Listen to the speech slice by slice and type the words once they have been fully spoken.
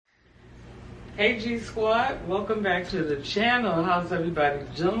Hey G Squad, welcome back to the channel. How's everybody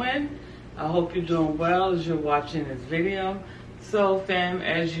doing? I hope you're doing well as you're watching this video. So fam,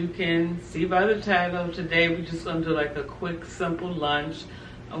 as you can see by the title, today we're just going to do like a quick simple lunch.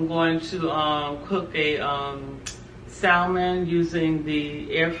 I'm going to cook a salmon using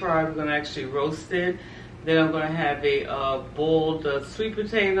the air fryer. We're going to actually roast it. Then I'm going to have a boiled sweet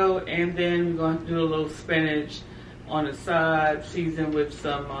potato, and then we're going to do a little spinach on the side, seasoned with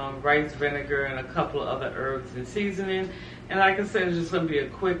some rice vinegar and a couple of other herbs and seasoning. And like I said, it's just going to be a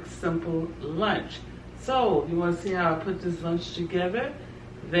quick, simple lunch. So, if you want to see how I put this lunch together,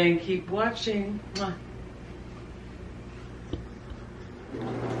 then keep watching.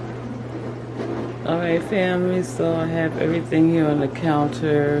 Alright family, so I have everything here on the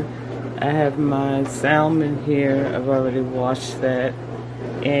counter. I have my salmon here. I've already washed that.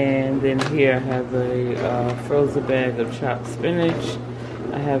 And then here I have a frozen bag of chopped spinach.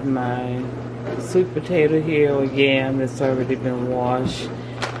 I have my sweet potato here, or yam, that's already been washed.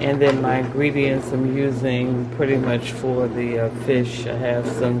 And then my ingredients I'm using pretty much for the fish. I have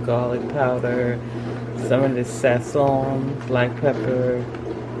some garlic powder, some of this sazon, black pepper.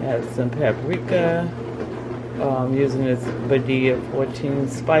 I have some paprika. I'm using this Badia 14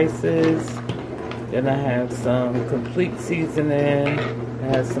 spices. Then I have some complete seasoning.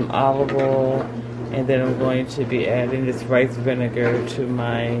 I have some olive oil. And then I'm going to be adding this rice vinegar to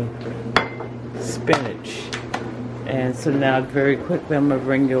my spinach. And so now very quickly I'm going to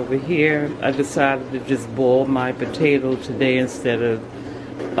bring you over here. I decided to just boil my potato today instead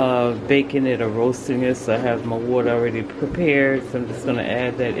of baking it or roasting it. So I have my water already prepared. So I'm just going to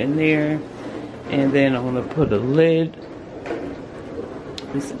add that in there. And then I'm going to put a lid.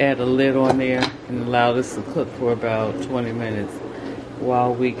 Just add a lid on there and allow this to cook for about 20 minutes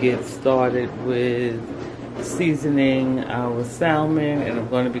while we get started with seasoning our salmon. And I'm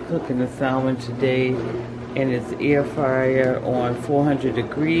going to be cooking the salmon today in its air fryer on 400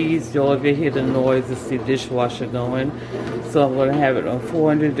 degrees. You'll ever hear the noise, it's the dishwasher going. So I'm going to have it on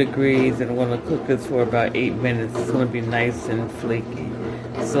 400 degrees and I'm going to cook this for about 8 minutes. It's going to be nice and flaky.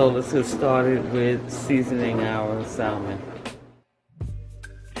 So let's get started with seasoning our salmon.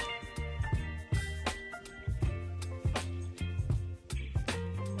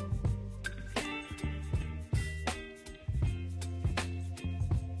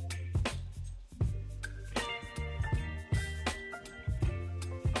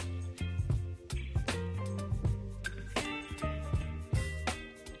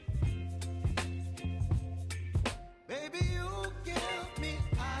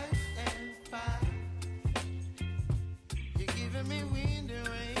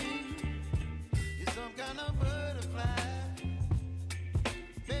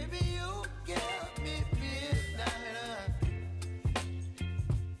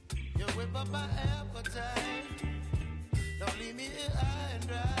 My appetite, don't leave me here high and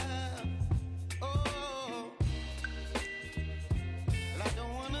dry. Oh, well, I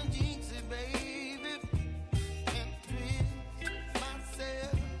don't wanna jinx it, baby, and twist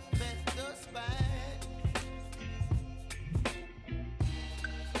myself at the spine.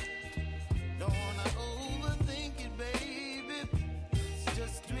 Don't wanna overthink it, baby. It's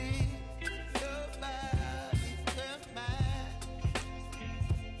just twist your body and mine.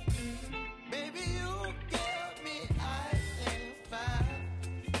 Baby, you give me ice and fire.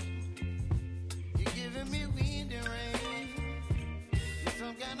 You're giving me wind and rain. You're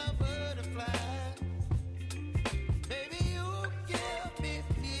some kind of butterfly. Baby, you give me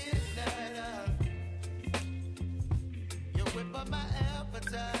midnight. You whip up my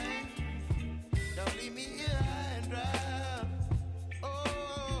appetite. Don't leave me here high and dry.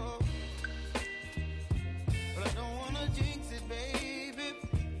 Oh, but I don't wanna jinx it, baby.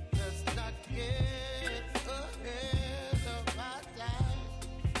 Let's not get ahead of my time.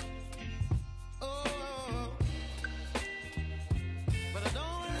 Oh, but I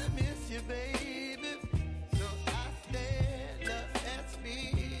don't wanna miss you, baby. So I stand up and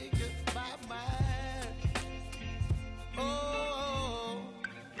speak my mind. Oh.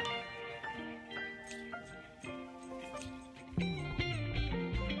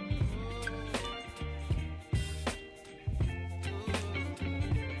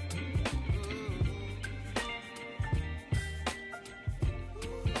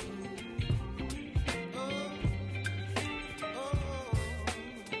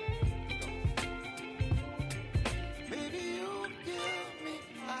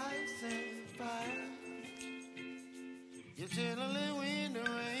 You're chilling wind and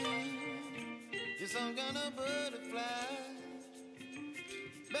rain. You're some kind of butterfly.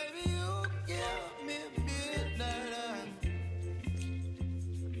 Baby, you give me midnight.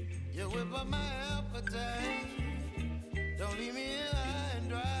 whip up my appetite. Don't leave me here high and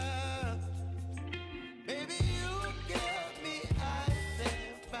dry. Baby, you give me ice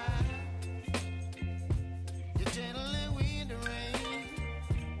and fire. You're channeling wind and rain.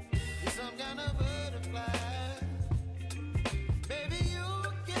 You're some kind of butterfly. Baby, you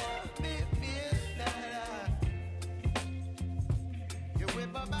give me midnight. You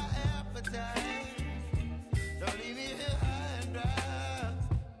whip up my appetite. Don't leave me here high and dry.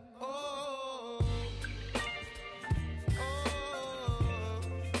 Oh, oh,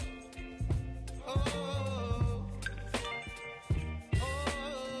 oh, oh,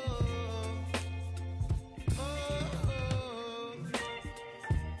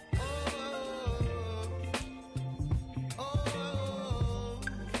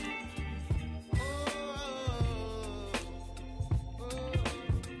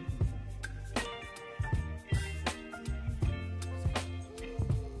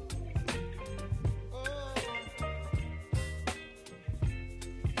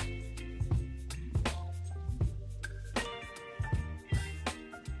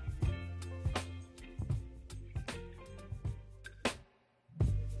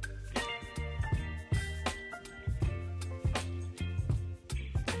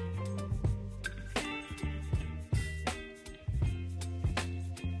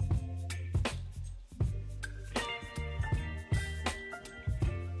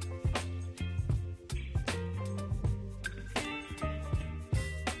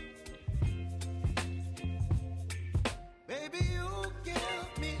 baby, you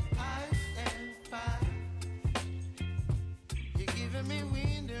give me ice and fire. You're giving me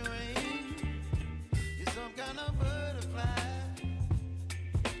wind and rain. You're some kind of butterfly.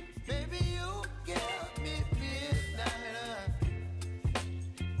 Baby, you give me midnight.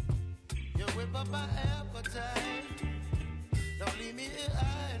 You whip up my appetite. Don't leave me here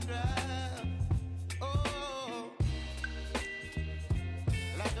high and dry. Oh,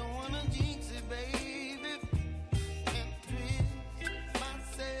 well, I don't wanna jinx it, baby. And twist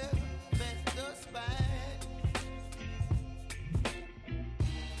myself at the spine.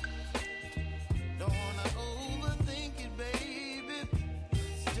 Don't wanna overthink it, baby.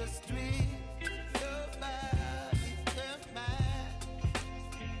 It's just twist your body and mine.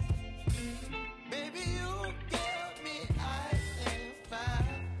 Baby, you give me ice and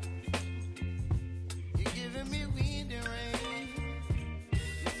fire. You're giving me wind and rain.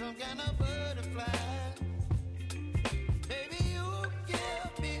 You're some kind of butterfly. Baby, you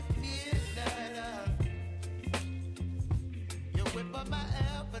give me midnight. You whip up my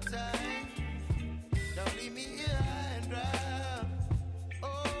appetite. Don't leave me here high and dry.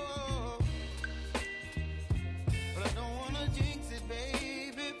 Oh, but I don't wanna jinx it,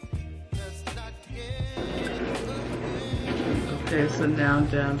 baby. Let's not get away. Okay, so now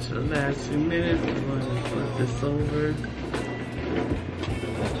down to the last few minutes. I'm going to flip this over.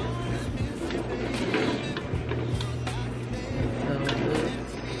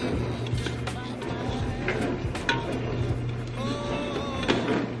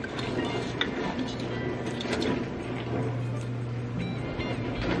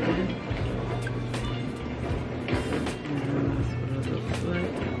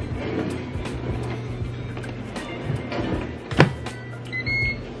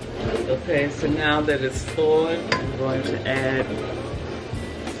 Okay, so now that it's thawed, I'm going to add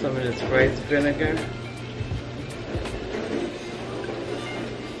some of this rice vinegar.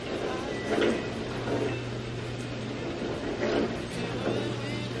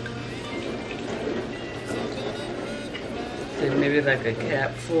 Say maybe like a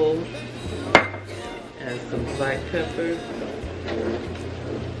capful. Add some black pepper.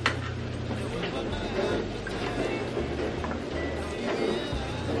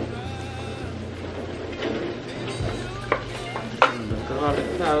 Garlic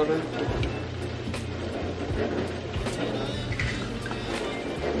powder.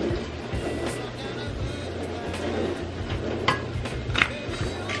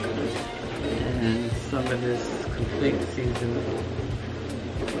 And some of this complete seasoning.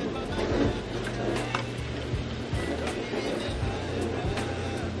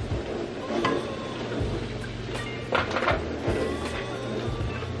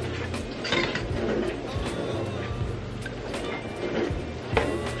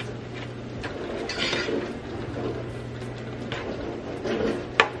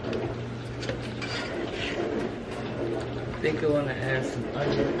 I think I want to add some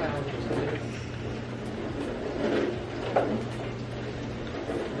onion powder to this.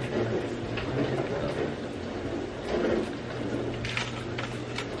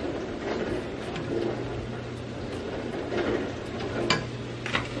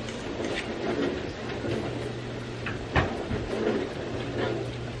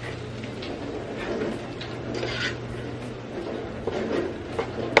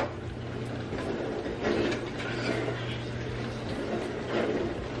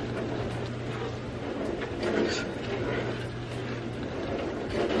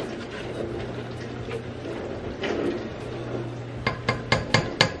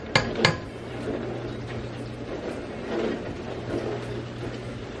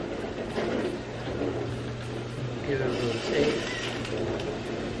 give it a little taste.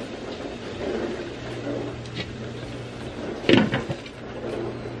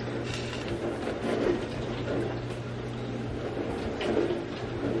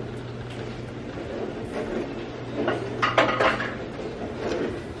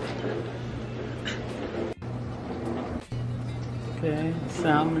 Okay,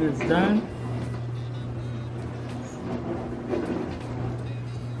 salmon is done.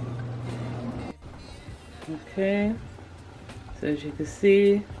 Okay, so as you can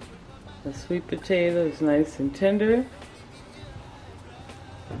see, the sweet potato is nice and tender.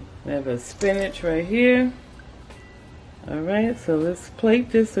 We have a spinach right here. Alright, so let's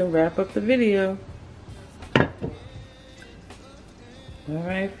plate this and wrap up the video.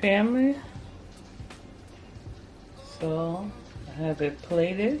 Alright, family. So, I have it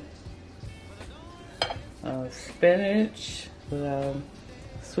plated. Spinach with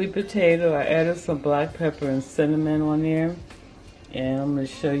sweet potato. I added some black pepper and cinnamon on there. And I'm going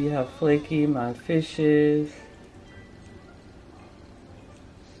to show you how flaky my fish is.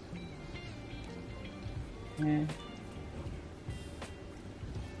 Okay.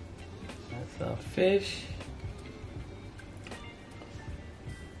 That's our fish.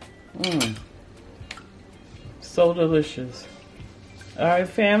 So delicious. Alright,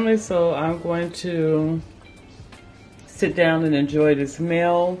 family, so I'm going to sit down and enjoy this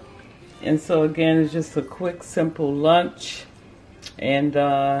meal. And so again, it's just a quick, simple lunch. And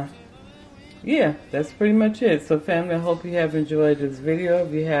yeah, that's pretty much it. So family, I hope you have enjoyed this video.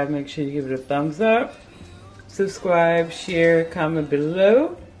 If you have, make sure you give it a thumbs up. Subscribe, share, comment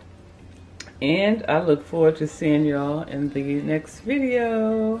below. And I look forward to seeing y'all in the next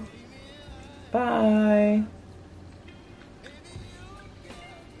video. Bye.